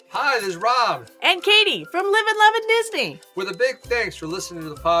Hi, this is Rob. And Katie from Live and Love in Disney. With a big thanks for listening to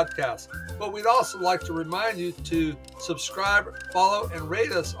the podcast. But we'd also like to remind you to subscribe, follow, and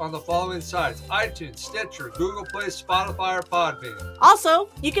rate us on the following sites: iTunes, Stitcher, Google Play, Spotify, or Podbean. Also,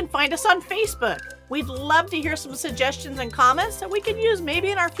 you can find us on Facebook. We'd love to hear some suggestions and comments that we could use maybe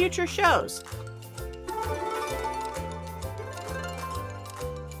in our future shows.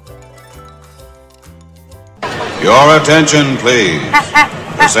 Your attention, please.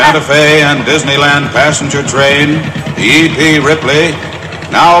 The Santa Fe and Disneyland passenger train, the E.P. Ripley,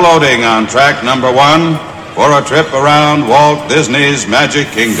 now loading on track number 1 for a trip around Walt Disney's Magic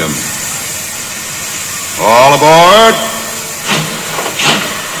Kingdom. All aboard.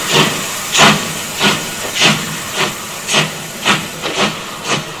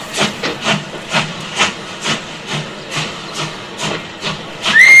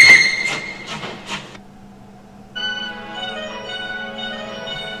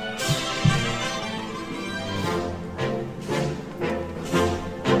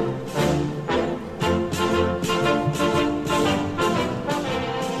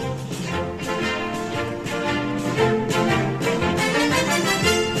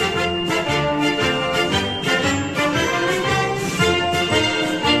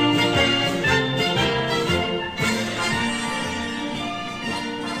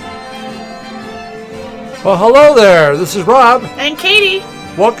 Well, hello there. This is Rob. And Katie.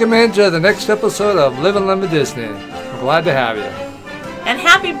 Welcome into the next episode of Live and Love in Disney. We're glad to have you. And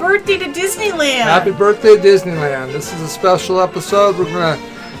happy birthday to Disneyland. Happy birthday, Disneyland. This is a special episode. We're going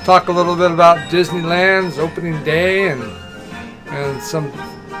to talk a little bit about Disneyland's opening day and some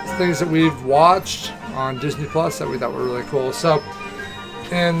things that we've watched on Disney Plus that we thought were really cool. So,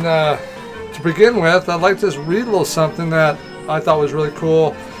 and to begin with, I'd like to just read a little something that I thought was really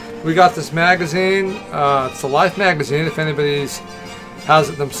cool. We got this magazine. It's a Life magazine. If anybody has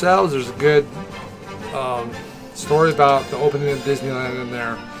it themselves, there's a good story about the opening of Disneyland in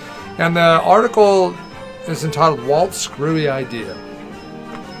there. And the article is entitled Walt's Screwy Idea.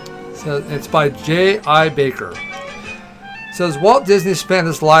 So it's by J.I. Baker. It says, Walt Disney spent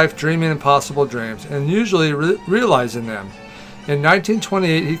his life dreaming impossible dreams and usually realizing them. In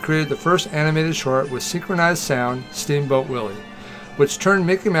 1928, he created the first animated short with synchronized sound, Steamboat Willie, which turned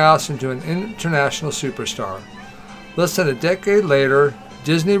Mickey Mouse into an international superstar. Less than a decade later,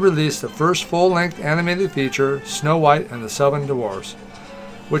 Disney released the first full-length animated feature, Snow White and the Seven Dwarfs,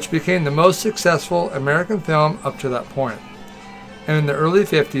 which became the most successful American film up to that point. And in the early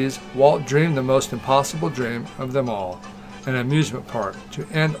 50s, Walt dreamed the most impossible dream of them all, an amusement park to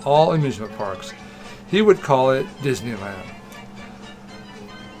end all amusement parks. He would call it Disneyland.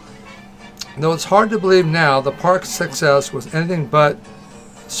 Though it's hard to believe now, the park's success was anything but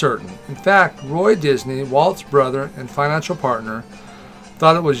certain. In fact, Roy Disney, Walt's brother and financial partner,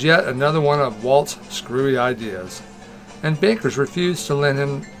 thought it was yet another one of Walt's screwy ideas, and bankers refused to lend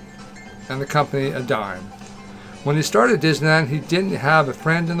him and the company a dime. When he started Disneyland, he didn't have a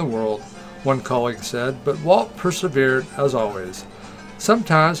friend in the world, one colleague said, but Walt persevered as always.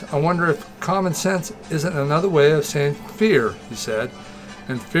 Sometimes I wonder if common sense isn't another way of saying fear, he said,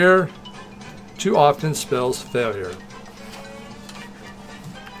 and fear too often spells failure.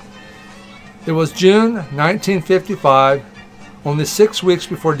 It was June 1955, only 6 weeks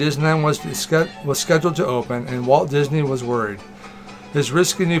before Disneyland was scheduled to open, and Walt Disney was worried. His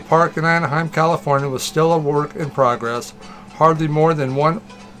risky new park in Anaheim, California was still a work in progress, hardly more than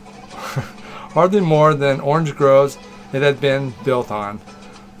orange groves it had been built on.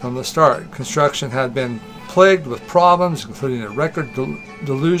 From the start, construction had been plagued with problems, including a record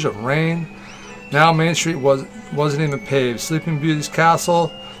deluge of rain. Now Main Street wasn't even paved. Sleeping Beauty's castle,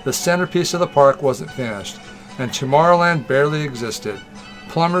 the centerpiece of the park, wasn't finished, and Tomorrowland barely existed.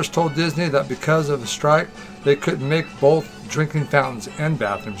 Plumbers told Disney that because of the strike, they couldn't make both drinking fountains and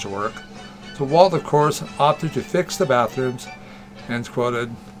bathrooms work. So Walt, of course, opted to fix the bathrooms, and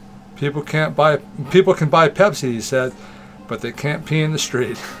quoted, People can buy Pepsi, he said, but they can't pee in the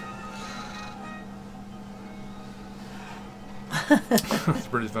street." That's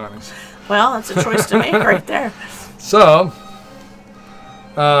pretty funny. Well, that's a choice to make right there. So,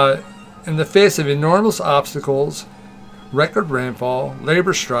 in the face of enormous obstacles, record rainfall,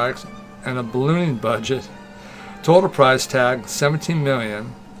 labor strikes, and a ballooning budget, total price tag $17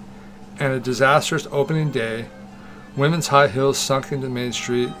 million, and a disastrous opening day, women's high heels sunk into Main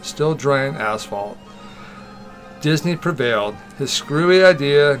Street, still drying asphalt, Disney prevailed. His screwy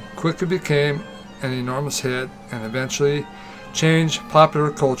idea quickly became an enormous hit and eventually changed popular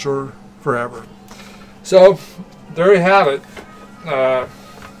culture forever. So, there you have it.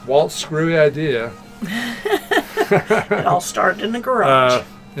 Walt's screwy idea. It all started in the garage.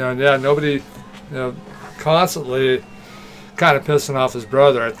 Nobody, constantly kind of pissing off his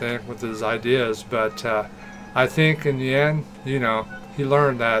brother, I think, with his ideas. But I think in the end, he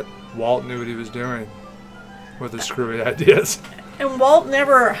learned that Walt knew what he was doing with his screwy ideas. And Walt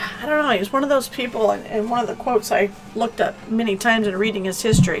never, I don't know, he was one of those people, and one of the quotes I looked up many times in reading his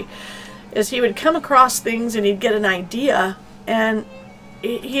history, is he would come across things and he'd get an idea, and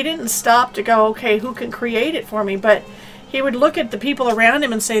he didn't stop to go, okay, who can create it for me? But he would look at the people around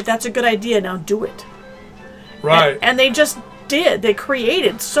him and say, that's a good idea, now do it. Right. And they just did. They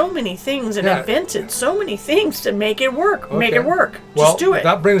created so many things and invented so many things to make it work. Okay. Make it work. Well, just do it.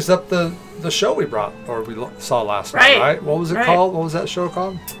 That brings up the show we saw last night, right? What was it called? What was that show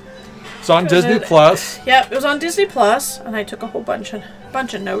called? It's on Disney Plus. Yep, it was on Disney Plus, and I took a whole bunch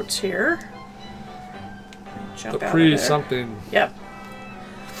of notes here. Jump The out pre-something. Yep.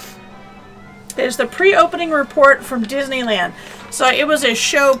 There's the pre-opening report from Disneyland. So it was a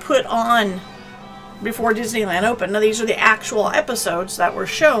show put on before Disneyland opened. Now these are the actual episodes that were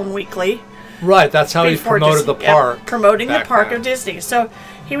shown weekly. Right, that's how he promoted the park. Yep, promoting the park then. of Disney. So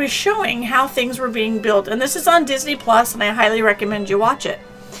he was showing how things were being built. And this is on Disney Plus, and I highly recommend you watch it.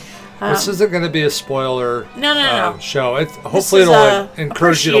 This isn't going to be a spoiler No. show. Hopefully it'll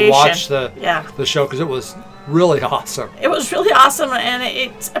encourage you to watch the show, because it was really awesome. It was really awesome, and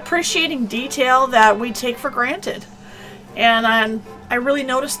it's appreciating detail that we take for granted. And I really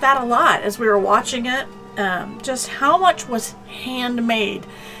noticed that a lot as we were watching it, just how much was handmade.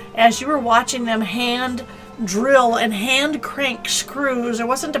 As you were watching them hand drill and hand crank screws, there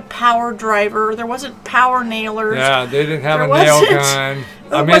wasn't a power driver, there wasn't power nailers. Yeah, they didn't have a nail gun.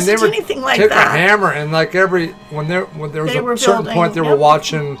 There wasn't anything like took that. a hammer, and like when there was a certain point, they yep. were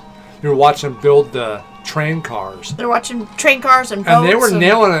watching. You were watching them build the train cars. They're watching train cars and boats. And they were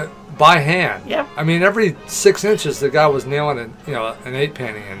nailing it by hand. Yep. I mean, every 6 inches, the guy was nailing an 8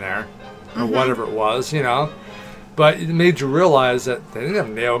 penny in there, or whatever it was, But it made you realize that they didn't have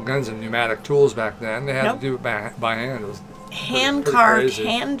nail guns and pneumatic tools back then. They had to do it by hand. It was hand pretty carved, crazy.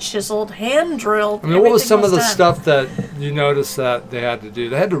 Hand chiseled, hand drilled. I mean, what was some of the stuff that you noticed that they had to do?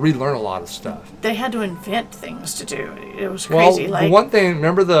 They had to relearn a lot of stuff. They had to invent things to do. It was crazy. Well, the one thing,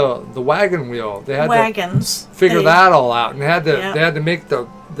 remember the wagon wheel? They had wagons. to figure that all out, and they had to make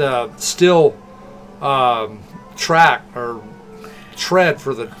the steel track or tread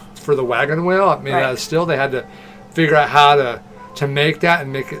for the wagon wheel. I mean, still they had to figure out how to make that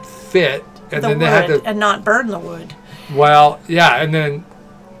and make it fit, and then they had to and not burn the wood. Well, yeah, and then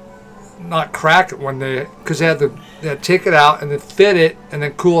not crack it because they had to take it out and then fit it and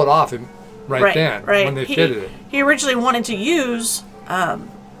then cool it off then when they fitted it. He originally wanted to use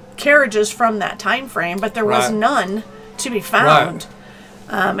carriages from that time frame, but there was none to be found.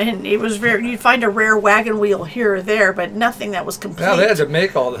 And it was you'd find a rare wagon wheel here or there, but nothing that was complete. Yeah, they had to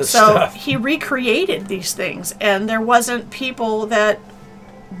make all this stuff. So he recreated these things, and there wasn't people that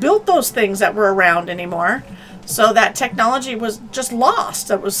built those things that were around anymore. So that technology was just lost.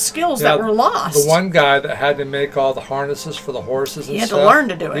 That was skills that were lost. The one guy that had to make all the harnesses for the horses and stuff. He had to learn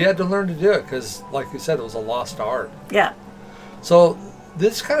to do it. He had to learn to do it because, like you said, it was a lost art. Yeah. So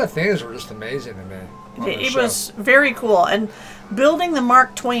this kind of things were just amazing to me. It was very cool. And building the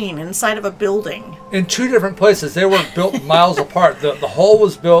Mark Twain inside of a building. In two different places. They were built miles apart. The hole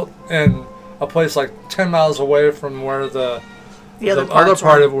was built in a place like 10 miles away from where the other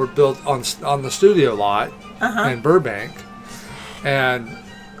part of it were built on the studio lot in Burbank. And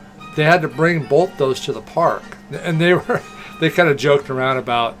they had to bring both those to the park. And they kind of joked around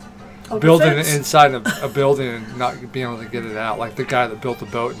about building it inside a building and not being able to get it out. Like the guy that built the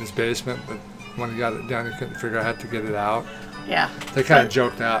boat in his basement, but when he got it down, he couldn't figure out how to get it out. Yeah. They kind of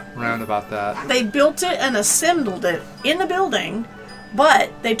joked around about that. They built it and assembled it in the building,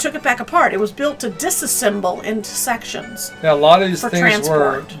 but they took it back apart. It was built to disassemble into sections. Yeah, a lot of these things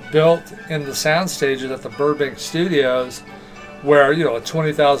transport. were built in the sound stages at the Burbank Studios, where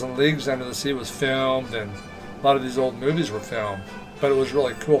 20,000 Leagues Under the Sea was filmed, and a lot of these old movies were filmed. But it was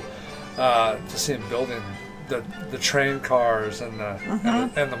really cool to see them building the train cars and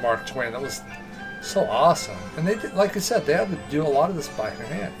the Mark Twain. That was so awesome. And they did, like I said, they had to do a lot of this by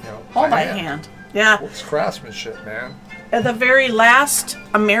hand. All by hand. Yeah. It's craftsmanship, man. The very last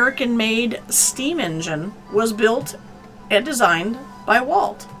American-made steam engine was built and designed by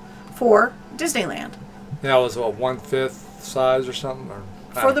Walt for Disneyland. Yeah, it was 1/5 size or something,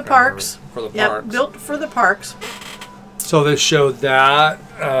 for the parks. For the parks. Built for the parks. So they showed that,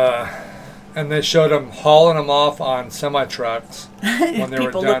 and they showed them hauling them off on semi-trucks when they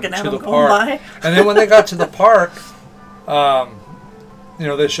were down to the park. And then when they got to the park,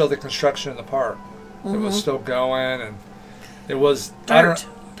 they showed the construction in the park. It was still going, and it was dirt.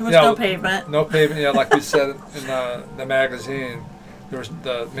 There was no pavement. No pavement. Yeah, like we said in the magazine,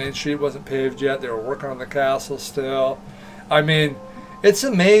 the main street wasn't paved yet. They were working on the castle still. I mean, it's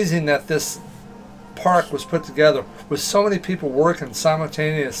amazing that this park was put together with so many people working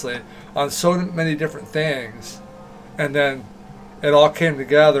simultaneously on so many different things, and then it all came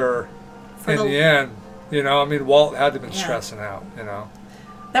together in the end. You know, I mean, Walt had to have been stressing out, you know.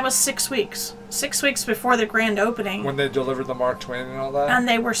 That was 6 weeks. 6 weeks before the grand opening. When they delivered the Mark Twain and all that. And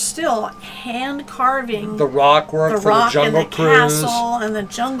they were still hand carving the rock work for the Jungle Cruise. Castle and the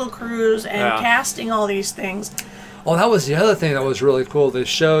Jungle Cruise and casting all these things. Oh, that was the other thing that was really cool. They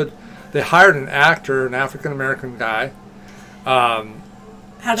hired an actor, an African American guy. How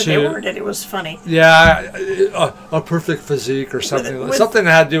did they word it? It was funny. Yeah, a perfect physique or something. Something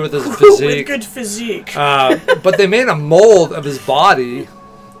that had to do with his physique. With good physique. But they made a mold of his body.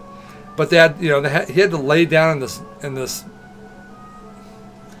 But they had, he had to lay down in this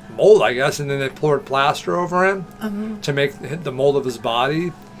mold, I guess, and then they poured plaster over him to make the mold of his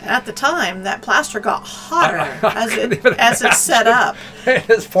body. At the time, that plaster got hotter as it set up. They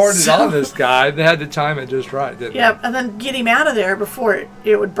just poured it on this guy. They had to time it just right, didn't they? Yep, and then get him out of there before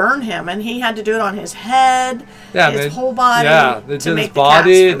it would burn him. And he had to do it on his head, his whole body. Yeah, they did his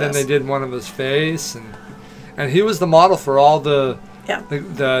body, and then they did one of his face. And he was the model for all the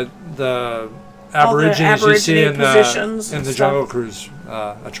Aborigines you see in the Jungle Cruise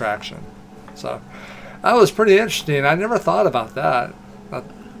attraction. So that was pretty interesting. I never thought about that.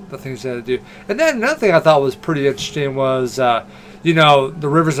 The things they had to do. And then another thing I thought was pretty interesting was, the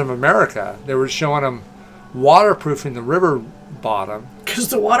rivers of America. They were showing them waterproofing the river bottom. Because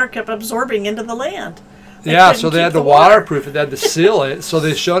the water kept absorbing into the land. So they had to waterproof it. They had to seal it. So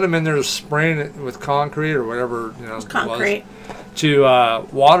they showed them in there spraying it with concrete or whatever, concrete. To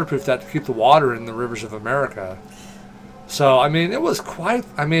waterproof that, to keep the water in the rivers of America. So, I mean, it was quite,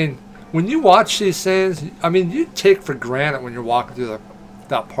 when you watch these things, you take for granted when you're walking through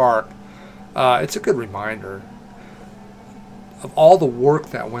that park. It's a good reminder of all the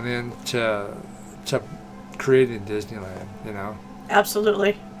work that went into creating Disneyland,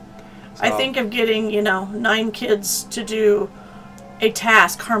 Absolutely. So, I think of getting, 9 kids to do a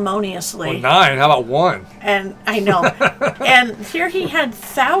task harmoniously. Well, 9, how about 1? And I know. And here he had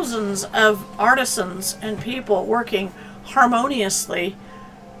thousands of artisans and people working harmoniously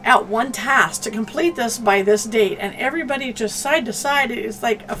at one task to complete this by this date, and everybody just side to side. It's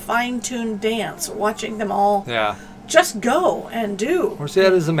like a fine-tuned dance, watching them all just go and do. Of course, he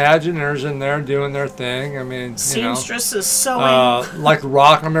had his Imagineers in there doing their thing. Seamstresses sewing. Like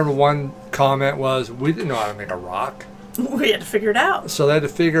rock. I remember one comment was, "We didn't know how to make a rock. We had to figure it out." So they had to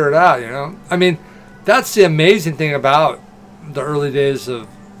figure it out. That's the amazing thing about the early days of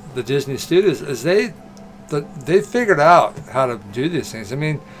the Disney Studios is they figured out how to do these things.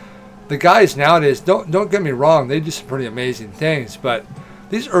 The guys nowadays, don't get me wrong, they do some pretty amazing things, but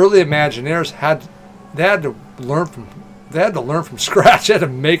these early Imagineers had to learn from scratch. They had to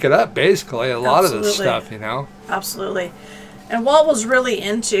make it up, basically, a lot of this stuff, Absolutely. And Walt was really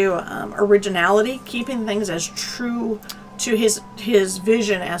into originality, keeping things as true to his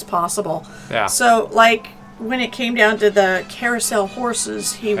vision as possible. Yeah. So, like, when it came down to the carousel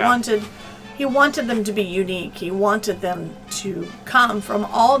horses, he wanted them to be unique. He wanted them to come from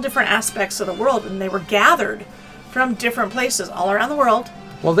all different aspects of the world, and they were gathered from different places all around the world.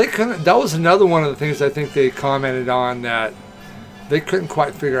 Well, they couldn't. That was another one of the things I think they commented on, that they couldn't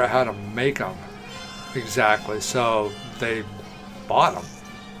quite figure out how to make them exactly, so they bought them.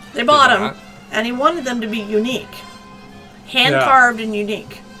 They bought them, and he wanted them to be unique, hand-carved and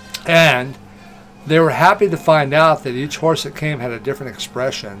unique. And they were happy to find out that each horse that came had a different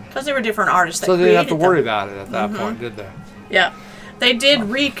expression. Because they were different artists that created them. So they didn't have to worry them. about it at that point, did they? Yeah. They did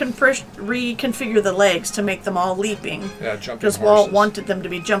reconfigure the legs to make them all leaping. Yeah, jumping horses. Because Walt wanted them to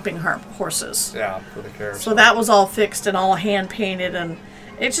be jumping horses. Yeah, for the carousel. So that was all fixed and all hand-painted, and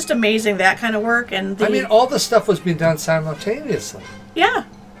it's just amazing, that kind of work. And all the stuff was being done simultaneously. Yeah.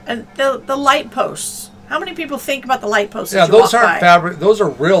 And the light posts. How many people think about the light posts? Yeah, those aren't fabric. Those are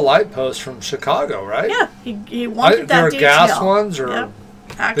real light posts from Chicago, right? Yeah, he wanted that detail. They were gas ones, or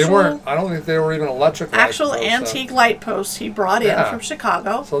actual, they weren't. I don't think they were even electric. Actual antique light posts he brought in from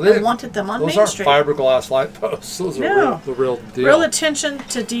Chicago. So they wanted them on Main Street. Those aren't fiberglass light posts. Those are the real deal. Real attention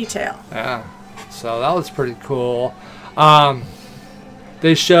to detail. Yeah, so that was pretty cool.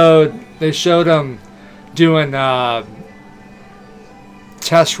 They showed them doing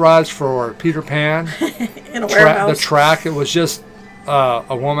test rides for Peter Pan. In a warehouse. The track, it was just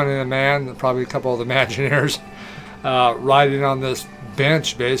a woman and a man, probably a couple of the Imagineers, riding on this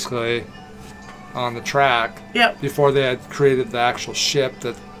bench, basically, on the track. Yep. Before they had created the actual ship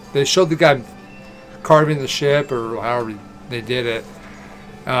that they showed the guy carving the ship or however they did it,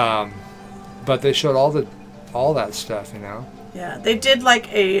 but they showed all that stuff, you know. Yeah, they did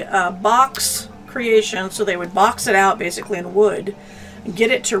like a box creation, so they would box it out basically in wood and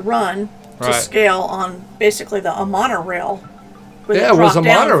get it to run to scale on basically a monorail. Yeah, it was a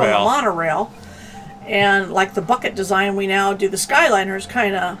monorail. From a monorail, and like the bucket design we now do the Skyliners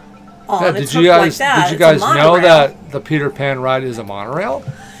kind of on. Yeah, did you guys know that the Peter Pan ride is a monorail?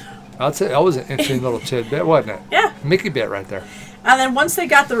 That was an interesting little tidbit, wasn't it? Yeah, Mickey bit right there. And then once they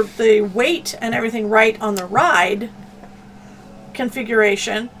got the weight and everything right on the ride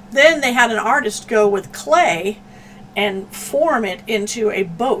configuration, then they had an artist go with clay and form it into a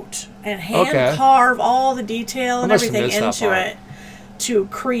boat and hand carve all the detail and everything into it to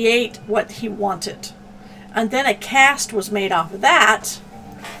create what he wanted. And then a cast was made off of that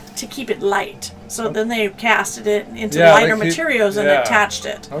to keep it light. So then they casted it into lighter materials and attached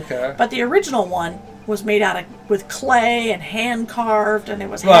it. Okay. But the original one was made with clay and hand carved, and it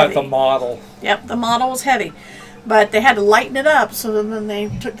was heavy. The model. Yep, the model was heavy. But they had to lighten it up, so then they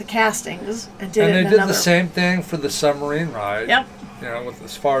took the castings and did it in And they did the same thing for the submarine ride. Yep. You know,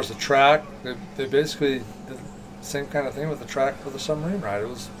 as far as the track, they basically did the same kind of thing with the track for the submarine ride. It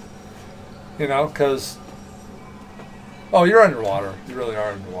was, you know, because, you're underwater. You really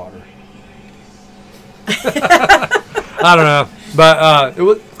are underwater. I don't know. But it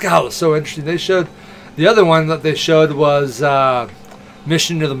was so interesting. They showed, the other one that they showed was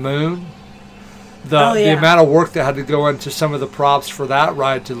Mission to the Moon. The amount of work that had to go into some of the props for that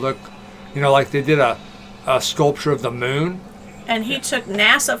ride to look, you know, like they did a sculpture of the moon. And he took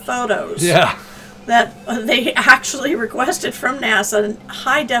NASA photos. Yeah. That they actually requested from NASA,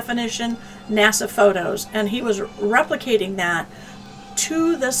 high definition NASA photos, and he was replicating that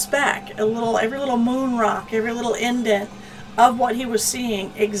to the spec. Every little moon rock, every little indent of what he was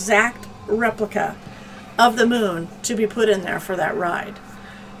seeing, exact replica of the moon to be put in there for that ride.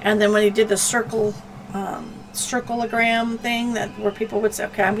 And then when he did the circleogram thing, where people would say,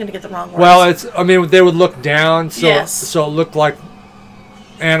 "Okay, I'm going to get the wrong words." Well, they would look down, so it looked like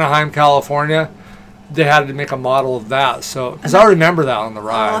Anaheim, California. They had to make a model of that, because I remember that on the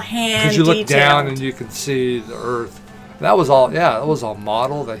ride. Because you look down and you can see the Earth. That was all. Yeah, that was all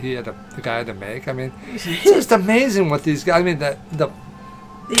model that the guy had to make. I mean, it's just amazing what these guys. I mean, the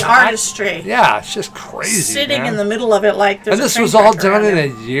artistry. Yeah, it's just crazy. Sitting in the middle of it like there's and this was all done in a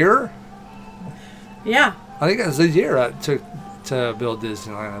year? Yeah. I think it was a year it took to build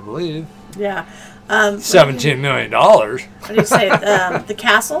Disneyland, I believe. Yeah. $17 million. What did you say? The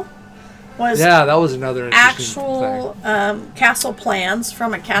castle was... Yeah, that was another interesting actual castle plans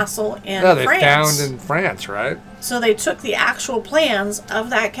from a castle in France. Yeah, they found in France, right? So they took the actual plans of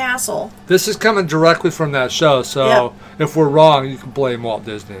that castle. This is coming directly from that show, so if we're wrong, you can blame Walt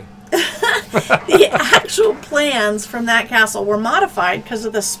Disney. The actual plans from that castle were modified because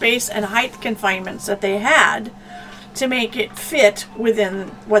of the space and height confinements that they had to make it fit within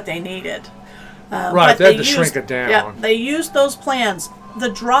what they needed. Right, they had to shrink it down. Yeah, they used those plans. The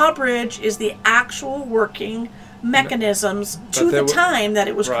drawbridge is the actual working mechanisms to the time that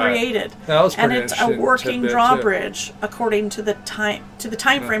it was created. That was pretty and it's a working drawbridge according to the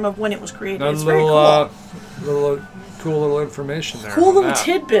time frame of when it was created. It's very cool. Cool little information there. Cool little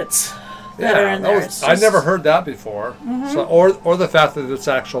tidbits that are in there. I never heard that before. Mm-hmm. So, or the fact that it's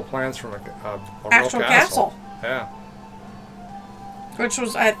actual plans from a actual real castle. Yeah. Which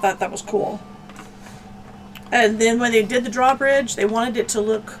I thought that was cool. And then when they did the drawbridge, they wanted it to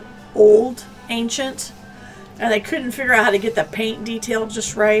look old, ancient, and they couldn't figure out how to get the paint detail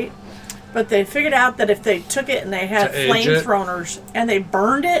just right. But they figured out that if they took it and they had flamethrowers and they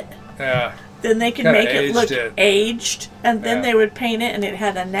burned it, then they could make it look aged, and then they would paint it and it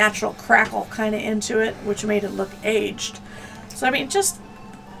had a natural crackle kind of into it, which made it look aged. So, I mean, just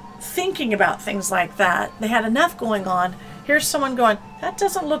thinking about things like that, they had enough going on. Here's someone going, that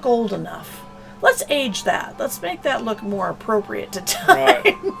doesn't look old enough. Let's age that. Let's make that look more appropriate to time.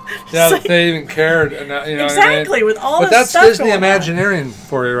 Right. Yeah, if they even cared. And, exactly, I mean? With all this stuff But that's Disney going Imagineering on.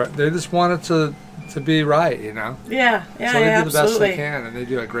 For you. Right? They just want it to be right, you know? Yeah, so they do the best they can, and they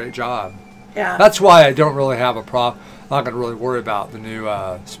do a great job. Yeah. That's why I don't really have a problem. I'm not going to really worry about the new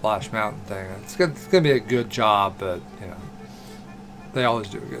Splash Mountain thing. It's going to be a good job, but, they always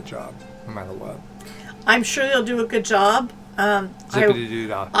do a good job, no matter what. I'm sure they'll do a good job.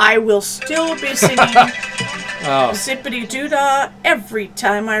 Zippity-doo-dah. I will still be singing Zippity-doo-dah every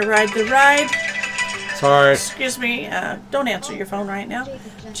time I ride the ride. Sorry. Excuse me. Don't answer your phone right now.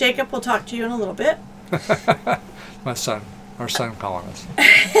 Jacob will talk to you in a little bit. My son. our son calling us.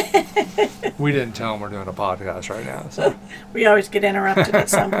 We didn't tell him we're doing a podcast right now. So We always get interrupted at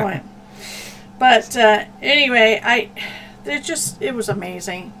some point. But anyway, it was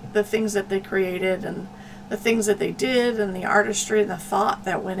amazing, the things that they created and the things that they did and the artistry and the thought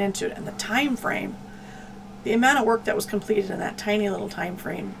that went into it and the time frame. The amount of work that was completed in that tiny little time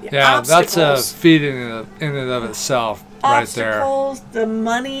frame. Yeah, that's a feat in and of itself right there. Obstacles, the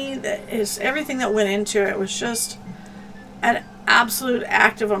money, everything that went into it was just an absolute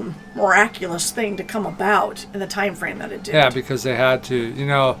act of a miraculous thing to come about in the time frame that it did. Yeah, because they had to,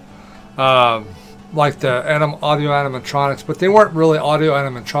 like the audio animatronics, but they weren't really audio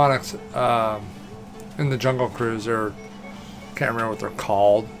animatronics in the Jungle Cruise. Can't remember what they're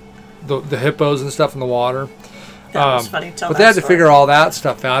called. The hippos and stuff in the water. That was funny. But they had to figure all that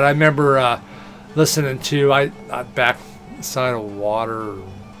stuff out. I remember listening to Backside of Water.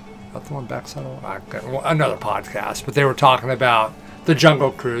 Not the one Backside of Water. Another podcast, but they were talking about the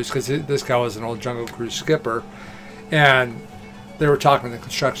Jungle Cruise because this guy was an old Jungle Cruise skipper, and they were talking the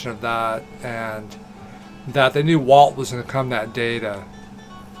construction of that, and that they knew Walt was going to come that day to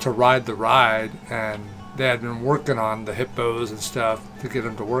ride the ride, and they had been working on the hippos and stuff to get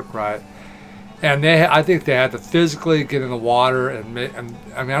them to work right. And I think they had to physically get in the water and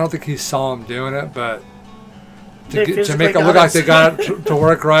I don't think he saw them doing it, but to make it look like they got it to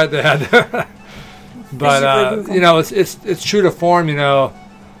work right, they had to. But, it's true to form,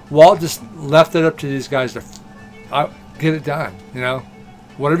 Walt just left it up to these guys to get it done,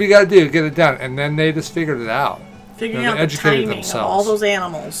 Whatever you got to do, get it done. And then they just figured it out. Figuring out the timing of all those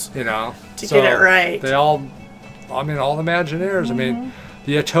animals. To get it right. They all the Imagineers, Mm-hmm.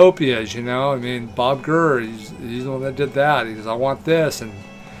 the Utopias, Bob Gurr, he's the one that did that. He goes, I want this. And,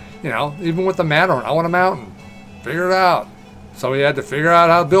 even with the Matterhorn, I want a mountain. Figure it out. So he had to figure out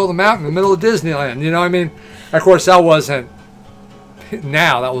how to build a mountain in the middle of Disneyland. Of course, that wasn't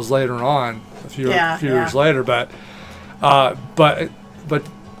now. That was later on, a few years later. But that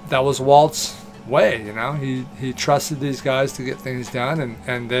was Walt's way. He trusted these guys to get things done,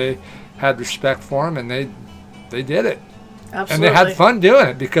 and they had respect for him, and they did it. Absolutely. And they had fun doing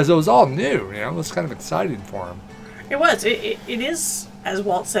it because it was all new. It was kind of exciting for them. It was. It is, as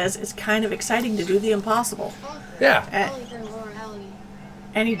Walt says, it's kind of exciting to do the impossible. Yeah.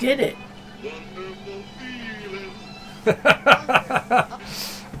 And he did it.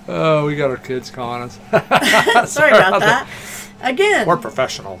 Oh, we got our kids calling us. Sorry about that. Again. We're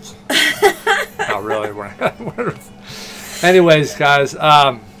professionals. Not really. Anyways, guys,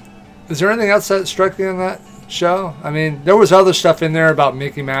 is there anything else that struck you in that show? There was other stuff in there about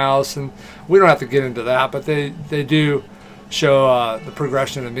Mickey Mouse, and we don't have to get into that, but they do show the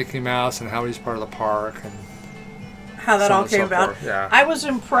progression of Mickey Mouse and how he's part of the park and how that all came about. Yeah. I was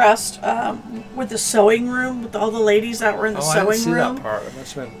impressed with the sewing room, with all the ladies that were in the sewing I didn't see room. That part. It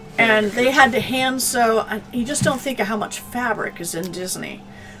must have been and they had to hand sew. You just don't think of how much fabric is in Disney.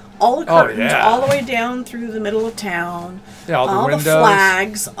 All the curtains, all the way down through the middle of town. Yeah, all the windows. The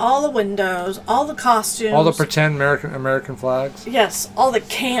flags, all the windows, all the costumes. All the pretend American flags. Yes, all the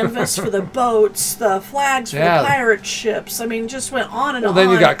canvas for the boats, the flags for the pirate ships. Just went on and on. Well,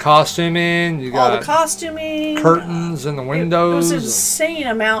 then you got costuming. You got all the costuming. Curtains in the windows. It was an insane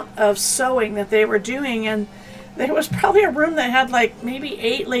amount of sewing that they were doing, and there was probably a room that had maybe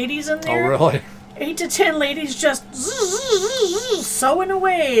 8 ladies in there. Oh, really? 8 to 10 ladies just sewing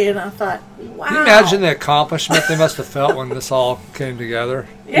away, and I thought, wow. Can you imagine the accomplishment they must have felt when this all came together?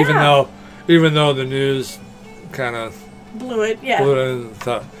 Yeah. Even though the news kind of blew it, and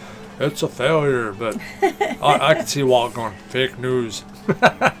thought, it's a failure, but I could see Walt going, fake news.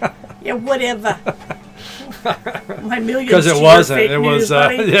 Yeah, whatever. My millions. Because it wasn't. It was,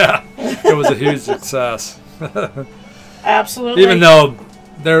 it was a huge success. Absolutely. Even though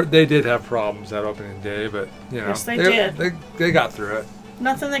they did have problems that opening day, but yes, they did. They got through it.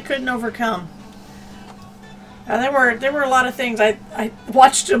 Nothing they couldn't overcome. There were a lot of things. I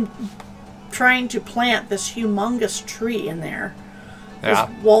watched them trying to plant this humongous tree in there. Yeah.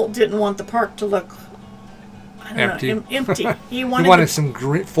 Walt didn't want the park to look empty. Empty. He wanted some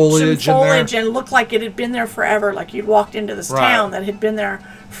green foliage in there. And looked like it had been there forever, like you'd walked into this town that had been there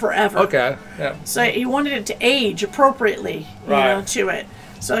forever. Okay. Yeah. So he wanted it to age appropriately, to it.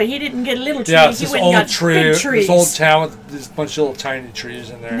 So he didn't get a little tree. Yeah, it's he this went old and got tree, big trees. this old town with this bunch of little tiny trees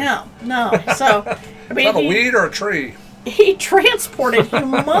in there. No. So Is that a weed or a tree? He transported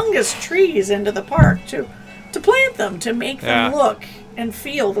humongous trees into the park to plant them, to make them look and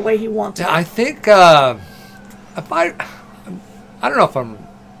feel the way he wanted. I think I don't know if I'm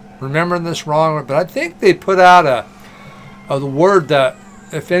remembering this wrong, but I think they put out the word that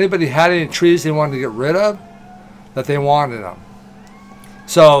if anybody had any trees they wanted to get rid of, that they wanted them.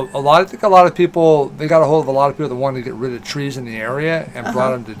 So I think a lot of people, they got a hold of a lot of people that wanted to get rid of trees in the area and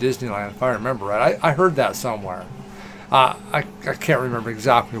brought them to Disneyland, if I remember right. I heard that somewhere. I can't remember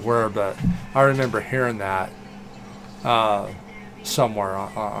exactly where, but I remember hearing that somewhere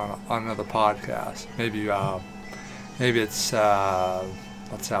on another podcast. Maybe it's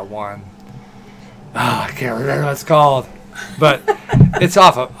what's that one? I can't remember what it's called, but it's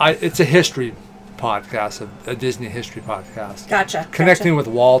it's a history podcast, a Disney history podcast. Gotcha. Connecting with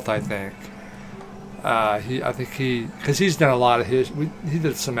Walt, I think. Because he's done a lot of he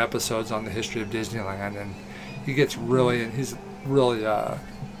did some episodes on the history of Disneyland, and he's really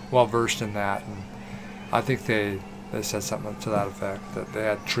well versed in that. And I think they said something to that effect, that they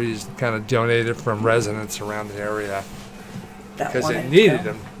had trees kind of donated from residents around the area because they needed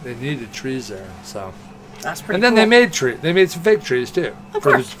them. They needed trees there. So that's pretty. And then cool. they made some fake trees too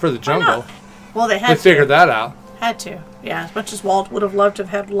for the jungle. Well, they They figured that out. Had to, yeah. As much as Walt would have loved to have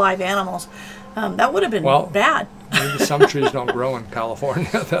had live animals, that would have been bad. Maybe some trees don't grow in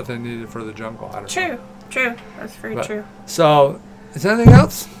California that they needed for the jungle. I don't know. True. That's very true. So, is there anything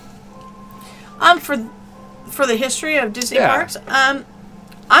else? For the history of Disney parks,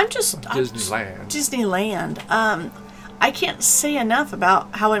 Disneyland. I can't say enough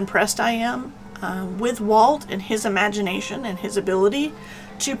about how impressed I am with Walt and his imagination and his ability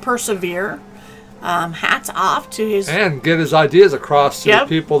to persevere. Hats off to his and get his ideas across to the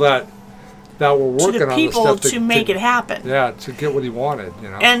people that were working on the stuff to make it happen. Yeah, to get what he wanted,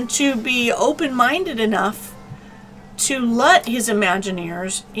 and to be open-minded enough to let his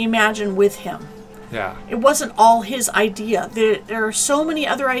Imagineers imagine with him. Yeah, it wasn't all his idea. There are so many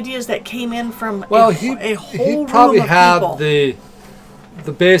other ideas that came in from a whole he probably room of had people. the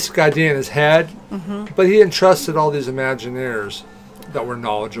basic idea in his head, but he entrusted all these Imagineers that were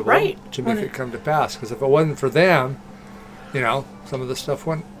knowledgeable to make it come to pass. Because if it wasn't for them, some of the stuff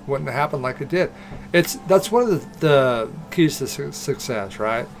wouldn't have happened like it did. That's one of the keys to success,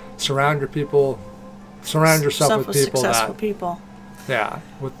 right? Surround yourself with people successful people. Yeah,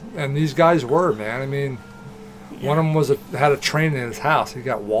 and these guys were, man. I mean, one of them had a train in his house. He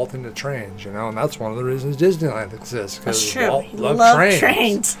got Walt into trains, and that's one of the reasons Disneyland exists. That's true. Walt He loved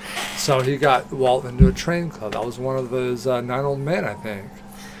trains. So he got Walt into a train club. That was one of those 9 Old Men, I think.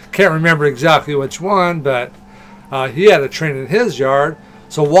 Can't remember exactly which one, but he had a train in his yard,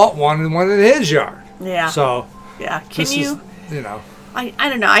 so Walt wanted one in his yard. Yeah. So yeah, I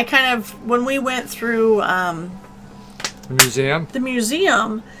don't know. I kind of, when we went through the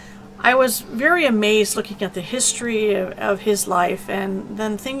museum, I was very amazed looking at the history of his life, and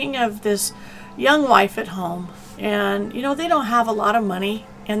then thinking of this young wife at home, and they don't have a lot of money,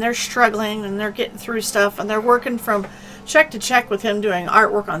 and they're struggling, and they're getting through stuff, and they're working from check to check with him, doing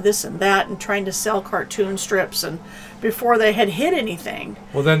artwork on this and that, and trying to sell cartoon strips, and before they had hit anything.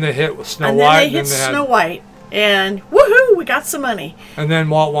 Well, then they hit with Snow and White. Then they hit Snow White, and woohoo, we got some money. And then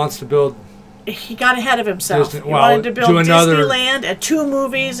Walt wants to build. He got ahead of himself. He wanted to build Disneyland and 2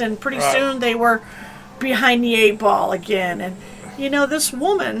 movies, and pretty soon they were behind the 8 ball again. And this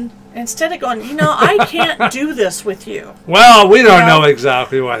woman, instead of going, I can't do this with you. Well, we don't know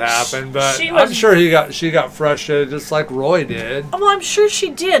exactly what happened, but I'm sure she got frustrated just like Roy did. Well, I'm sure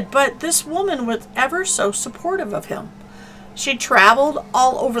she did, but this woman was ever so supportive of him. She traveled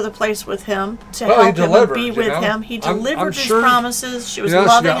all over the place with him to help him and be with him. He delivered his promises. She was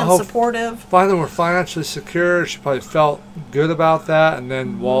loving and supportive. Finally, we're financially secure. She probably felt good about that, and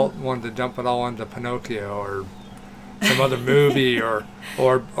then Walt wanted to dump it all into Pinocchio or some other movie or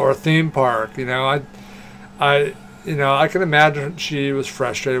a theme park. I can imagine she was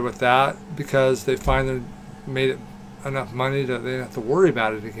frustrated with that because they finally made it enough money that they didn't have to worry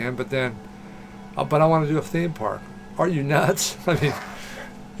about it again. But then, but I want to do a theme park. Are you nuts? I mean,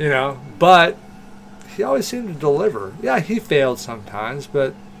 but he always seemed to deliver. Yeah, he failed sometimes,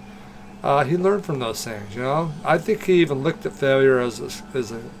 but he learned from those things, I think he even looked at failure as a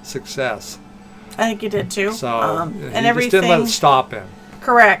success. I think he did too. So, and he just didn't let it stop him.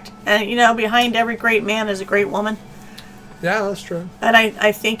 Correct. And, behind every great man is a great woman. Yeah, that's true. And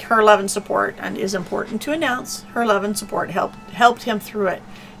I think her love and support, and is important to announce, her love and support helped him through it.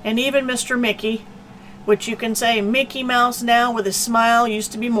 And even Mr. Mickey, which you can say Mickey Mouse now with a smile,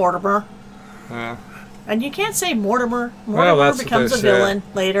 used to be Mortimer. Yeah. And you can't say Mortimer. Mortimer becomes a villain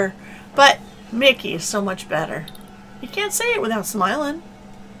later. But Mickey is so much better. You can't say it without smiling.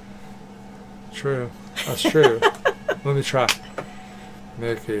 True. That's true. Let me try.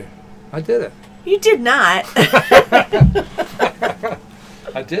 Mickey. I did it. You did not. I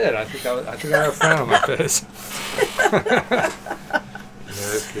did. I think I had a frown on my face.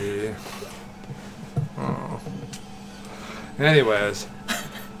 Mickey. Oh. Anyways,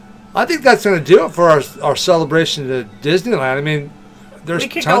 I think that's going to do it for our celebration to Disneyland. I mean, there's We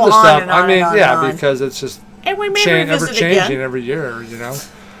could tons go of on stuff. and I on mean, and on yeah, and on. because it's just And we may ever revisit changing again. every year,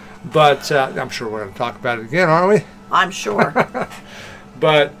 But I'm sure we're going to talk about it again, aren't we? I'm sure.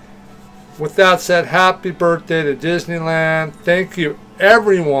 But with that said, happy birthday to Disneyland. Thank you,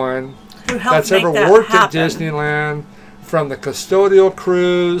 everyone Who helped that's make ever that worked happen. at Disneyland, from the custodial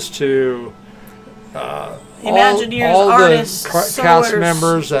crews to Imagineers, all artists, the cast sewers,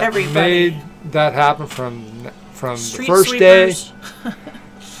 members that everybody. made that happen from the Street first sweepers. day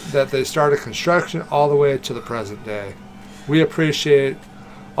that they started construction all the way to the present day. We appreciate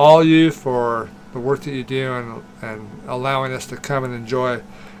all you for the work that you do and allowing us to come and enjoy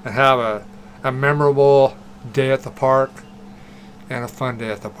and have a memorable day at the park and a fun day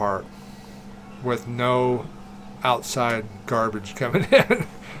at the park with no outside garbage coming in.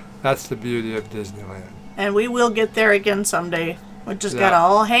 That's the beauty of Disneyland. And we will get there again someday. We just Yeah. gotta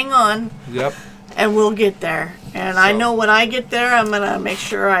all hang on, Yep. and we'll get there. And I So- know when I get there, I'm gonna make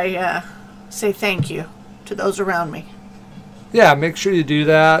sure I say thank you to those around me. Yeah, make sure you do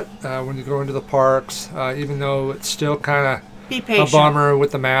that when you go into the parks, even though it's still kind of Be a patient. bummer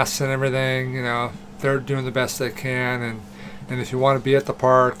with the masks and everything. They're doing the best they can, and if you want to be at the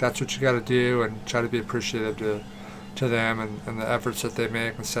park, that's what you got to do, and try to be appreciative to them and the efforts that they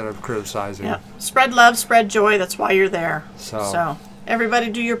make instead of criticizing. Yeah. Spread love, spread joy. That's why you're there. So everybody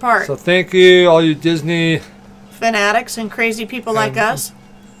do your part. So thank you, all you Disney Fanatics and crazy people like And- us.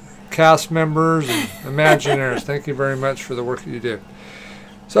 cast members and Imagineers. Thank you very much for the work that you do.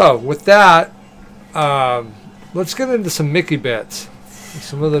 So with that, let's get into some Mickey bits.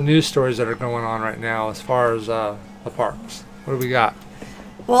 Some of the news stories that are going on right now as far as the parks. What do we got?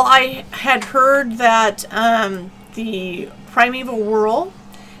 Well, I had heard that the Primeval Whirl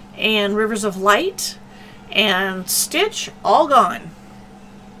and Rivers of Light and Stitch all gone.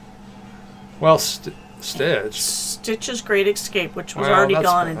 Well, Stitch. Stitch's Great Escape, which was Well, already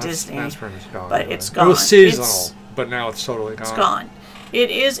that's- gone in that's- Disney, That's pretty much gone. but really. it's It gone. was seasonal, It's- but now it's totally gone. It's gone. It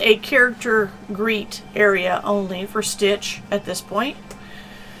is a character greet area only for Stitch at this point.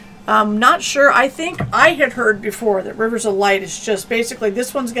 I'm not sure. I think I had heard before that Rivers of Light is just basically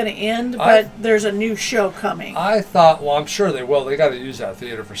this one's going to end, but there's a new show coming. I thought, well, I'm sure they will. They got to use that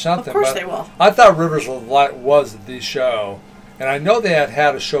theater for something. Of course but they will. I thought Rivers of Light was the show, and I know they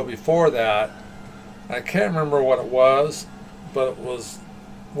had a show before that. I can't remember what it was, but it was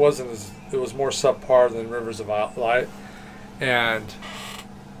more subpar than Rivers of Light, and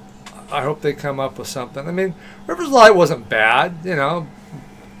I hope they come up with something. I mean, Rivers of Light wasn't bad,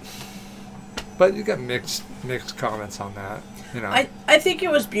 but you got mixed comments on that. I think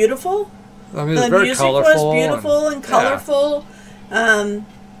it was beautiful. I mean, it's The very music colorful. was beautiful and yeah. colorful,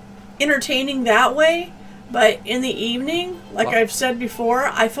 entertaining that way. But in the evening, like Well- I've said before,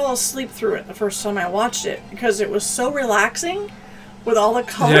 I fell asleep through it the first time I watched it because it was so relaxing with all the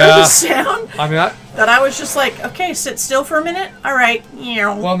color Yeah. and the sound I mean, that I was just like, okay, sit still for a minute. All right,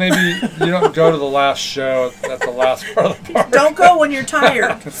 well, maybe you don't go to the last show at the last part of the park. don't go when you're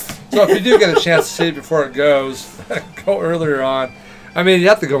tired. So if you do get a chance to see it before it goes, go earlier on. I mean, you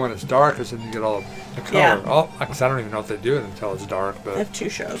have to go when it's dark, because then you get all the color. Yeah. Because I don't even know if they do it until it's dark, I but have 2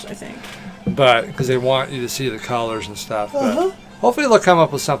 shows, I think. because they want you to see the colors and stuff. Uh-huh. But hopefully they'll come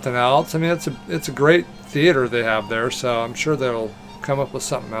up with something else. I mean, it's a great theater they have there, so I'm sure they'll come up with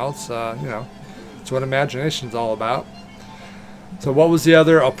something else. It's what imagination's all about. So what was the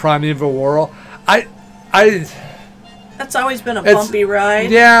other? A Primeval Whirl. That's always been a It's- bumpy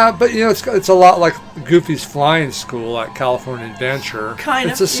ride. Yeah, but it's a lot like Goofy's Flying School at California Adventure. Kind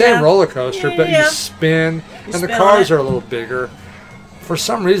it's of, the same yeah. roller coaster, but Yeah. you spin, and the spin on cars it. are a little bigger. For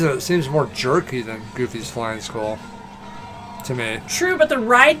some reason, it seems more jerky than Goofy's Flying School to me. True, but the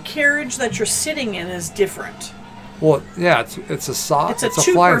ride carriage that you're sitting in is different. Well, yeah, it's a It's a flying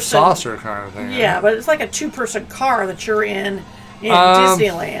two-person- saucer kind of thing. Yeah, but it's like a 2-person car that you're in Um,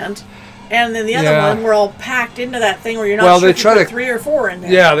 Disneyland. And then the other yeah. one, we're all packed into that thing where you're not Well, sure they if you try put to- 3 or 4 in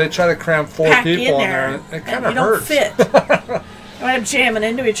there. Yeah, they try to cram 4 Pack people in in there, there. It and kind you of don't hurts. fit. You end up jamming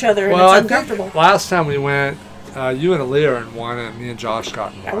into each other, and Well, I it's uncomfortable. think last time we went, you and Aaliyah are in one, and me and Josh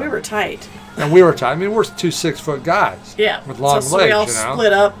got in one. Yeah, we were tight. And we were tight. I mean, we're 2 6-foot guys. Yeah. With long so legs, we all you know.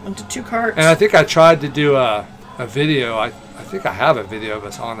 split up into 2 carts. And I think I tried to do a video. I think I have a video of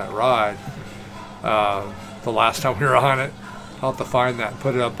us on that ride. The last time we were on it, I'll have to find that and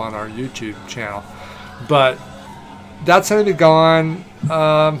put it up on our YouTube channel. But that's going to be gone.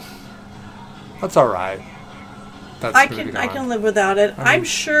 That's all right. that's I gonna be can gone. live without it. I mean, I'm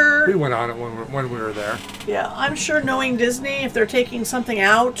sure. We went on it when we were there. Yeah, I'm sure. Knowing Disney, if they're taking something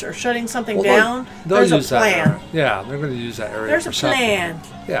out or shutting something Well, down, they'll there's a use that plan. area. Yeah, they're going to use that area. There's for a something. plan.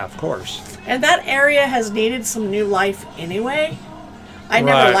 Yeah, of course. And that area has needed some new life anyway. I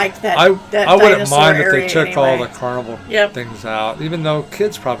never Right. liked that. I wouldn't dinosaur mind if they area took all anyway. the carnival Yep. things out, even though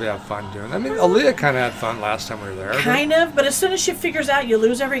kids probably have fun doing it. I mean, Aaliyah kind of had fun last time we were there. but- Kind of, but as soon as she figures out you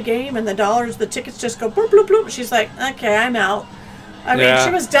lose every game and the tickets just go bloop bloop bloop, she's like, okay, I'm out. I mean, Yeah.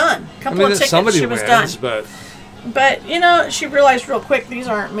 she was done. I Couple mean, of if tickets, somebody she was wins, done. but But she realized real quick these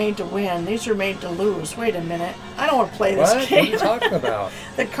aren't made to win; these are made to lose. Wait a minute, I don't want to play this what? What are game. you talking about?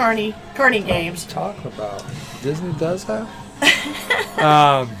 The Carney games. Talking about Disney does that?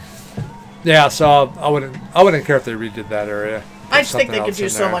 Yeah, so I wouldn't care if they redid that area. I Put just think something they could else do in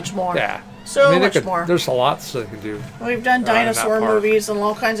so there. much more. Yeah, So they much could- more. There's a lot they can do. We've done in that dinosaur park. movies and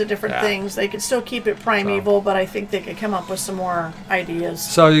all kinds of different Yeah. things. They could still keep it primeval, but I think they could come up with some more ideas.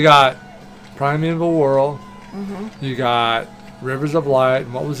 So you got Primeval World. Mm-hmm. You got Rivers of Light,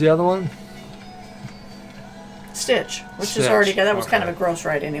 and what was the other one? Stitch, which Stitch, is already that was kind of okay. a gross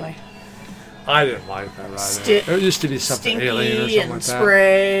ride anyway. I didn't like that ride. It used to be something Stinky alien or something and like that.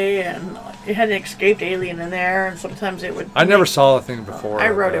 spray, and it had an escaped alien in there, and sometimes it would. I never saw the thing before. I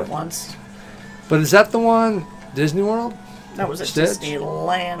rode but- it once. But is that the one, Disney World? That was at Stitch?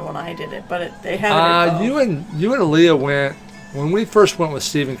 Disneyland when I did it, but they had it. At both. You and Aaliyah went when we first went with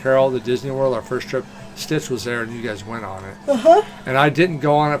Steve and Carol to Disney World. Our first trip, Stitch was there, and you guys went on it. Uh-huh. And I didn't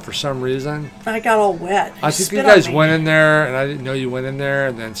go on it for some reason. I got all wet. I think you Spit guys on me. went in there, and I didn't know you went in there.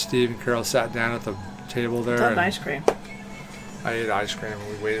 And then Steve and Carol sat down at the table there. Had and ice cream. I ate ice cream,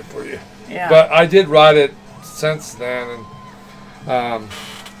 and we waited for you. Yeah. But I did ride it since then, and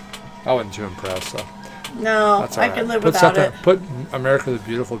I wasn't too impressed. So no, that's all I right. can live Put without something, it. Put America the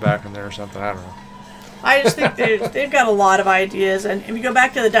Beautiful back in there or something. I don't know. I just think they've got a lot of ideas, and if you go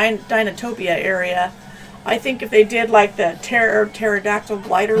back to the Dinotopia area, I think if they did like the pterodactyl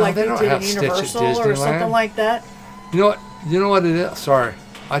glider, No, like they they don't did have in Stitch at Universal or Disneyland. something like that. You know what? You know what it is? Sorry,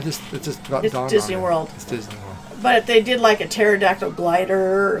 it just got It's dawned Disney on me. World. It's Disney World. But if they did like a pterodactyl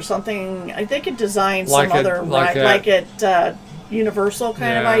glider or something, they could design some Like other like at Universal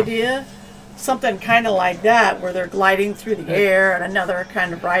kind of Yeah. idea. Something kind of like that, where they're gliding through the air, and another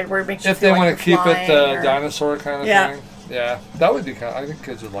kind of ride where it makes you If feel they like want to you're keep it flying, the or- dinosaur kind of Yeah. thing, yeah, that would be kind. I think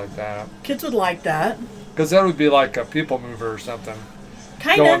kids would like that Kids would like that. because that would be like a people mover or something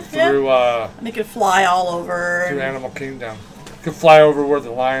Kind going of, yeah. through And they could fly all over. through and- Animal Kingdom. You could fly over where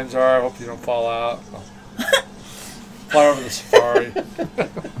the lions are. I hope you don't fall out. Fly over the safari.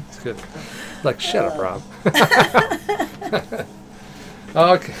 It's good. Like, shut up, Rob.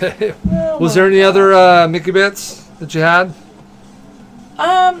 Okay. Was there any other Mickey bits that you had?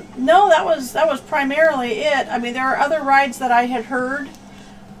 No, that was primarily it. I mean, there are other rides that I had heard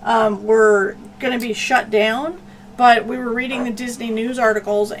were going to be shut down, but we were reading the Disney news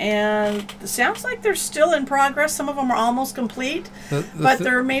articles, and it sounds like they're still in progress. Some of them are almost complete, but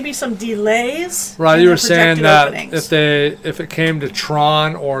there may be some delays. Right, in you the were saying projected that openings. if it came to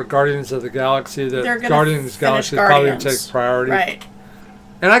Tron or Guardians of the Galaxy, They're that gonna Guardians of the finish Galaxy probably would Guardians. take priority. Right.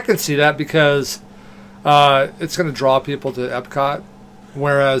 And I can see that because it's going to draw people to Epcot,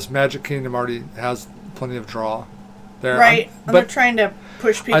 whereas Magic Kingdom already has plenty of draw there. Right. And they're But trying to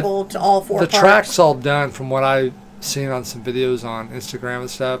push people to all four the parks. track's all done from what I've seen on some videos on Instagram and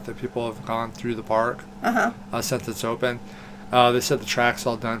stuff that people have gone through the park since it's open. They said the track's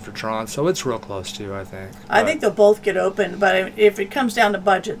all done for Tron, so it's real close to, I think. I But- think they'll both get open, but if it comes down to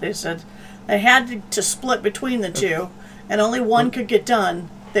budget, they said they had to split between the two, and only one could get done.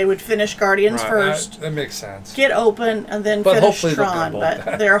 They would finish Guardians right, first, That makes sense. get open, and then But finish hopefully they'll Tron. get both.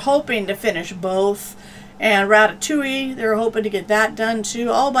 But they're hoping to finish both. And Ratatouille, they're hoping to get that done too,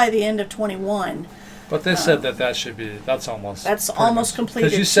 all by the end of 21. But they said that's almost. That's pretty almost much- completed,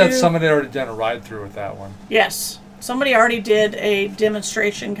 Because you said too. somebody already done a ride through with that one. Yes. Somebody already did a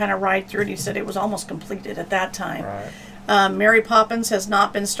demonstration kind of ride through it. He said it was almost completed at that time. Right. Mary Poppins has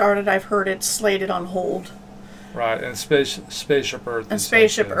not been started. I've heard it's slated on hold. Right, and Spaceship Earth. And is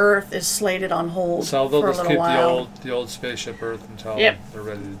Spaceship something. Earth is slated on hold So they'll for a just little keep while. the old Spaceship Earth until Yep. they're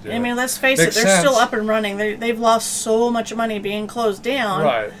ready to do it. I mean, let's face Makes it, they're still sense. up and running. They've lost so much money being closed down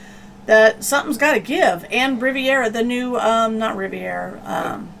Right. that something's got to give. And Riviera, the new, not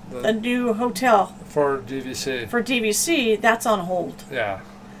Riviera, the new hotel For DVC. for DVC, that's on hold. Yeah.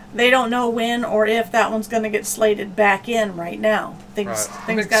 They don't know when or if that one's going to get slated back in right now. Right. Things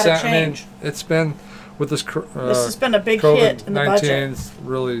Makes got to sense. change. I mean, it's been with this. This has been a big hit in the budget. COVID-19's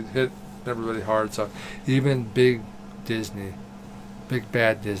really hit everybody hard. So even big Disney, big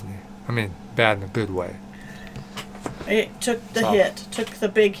bad Disney. I mean, bad in a good way. It took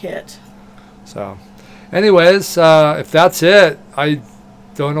the big hit. So, anyways, if that's it, I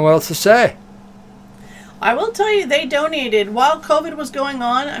don't know what else to say. I will tell you, they donated while COVID was going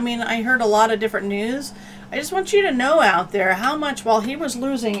on. I mean, I heard a lot of different news. I just want you to know out there how much, while he was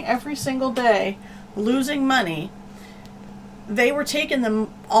losing every single day, losing money, they were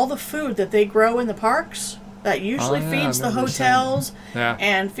taking all the food that they grow in the parks that usually feeds the hotels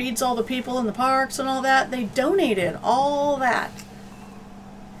and feeds all the people in the parks and all that. They donated all that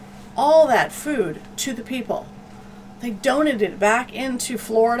food to the people. They donated it back into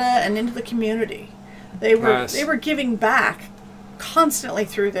Florida and into the community. They were giving back constantly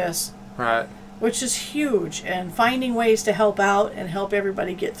through this, right? Which is huge, and finding ways to help out and help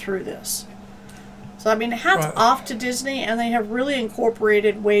everybody get through this. So I mean, hats off to Disney, and they have really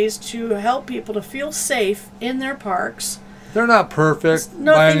incorporated ways to help people to feel safe in their parks. They're not perfect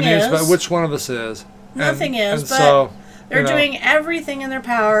by any means, but which one of us is? Nothing is, but so, they're doing everything in their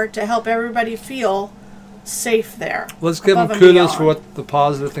power to help everybody feel safe there. Let's give them kudos for what the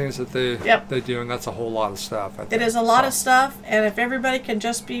positive things that they do, and that's a whole lot of stuff. I think. It is a lot of stuff, and if everybody can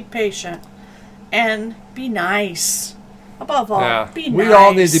just be patient and be nice, above all, be nice. We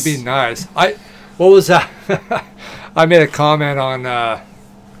all need to be nice. What was that? I made a comment on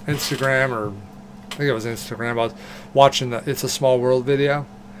Instagram, or I think it was Instagram. I was watching the "It's a Small World" video,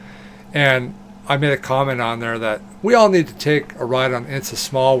 and I made a comment on there that we all need to take a ride on "It's a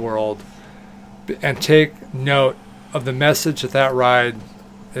Small World" and take note of the message that ride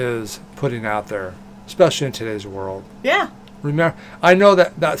is putting out there, especially in today's world. Yeah. Remember, I know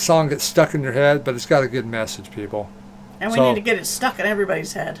that song gets stuck in your head, but it's got a good message, people. And we need to get it stuck in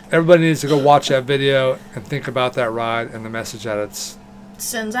everybody's head. Everybody needs to go watch that video and think about that ride and the message that it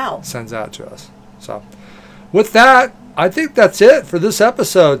sends out to us. So, with that, I think that's it for this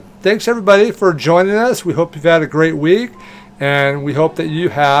episode. Thanks, everybody, for joining us. We hope you've had a great week, and we hope that you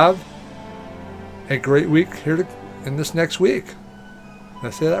have a great week here in this next week. Did I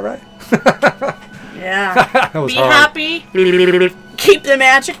say that right? Yeah. That was Be hard. happy. Keep the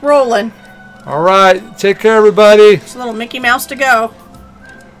magic rolling. All right. Take care, everybody. It's a little Mickey Mouse to go.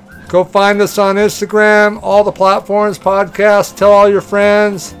 Go find us on Instagram, all the platforms, podcasts. Tell all your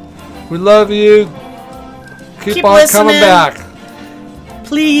friends. We love you. Keep on listening. coming back.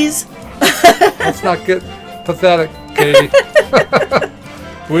 Please. Let's not get pathetic, Katie.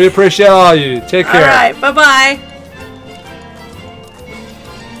 We appreciate all you. Take care. All right. Bye-bye.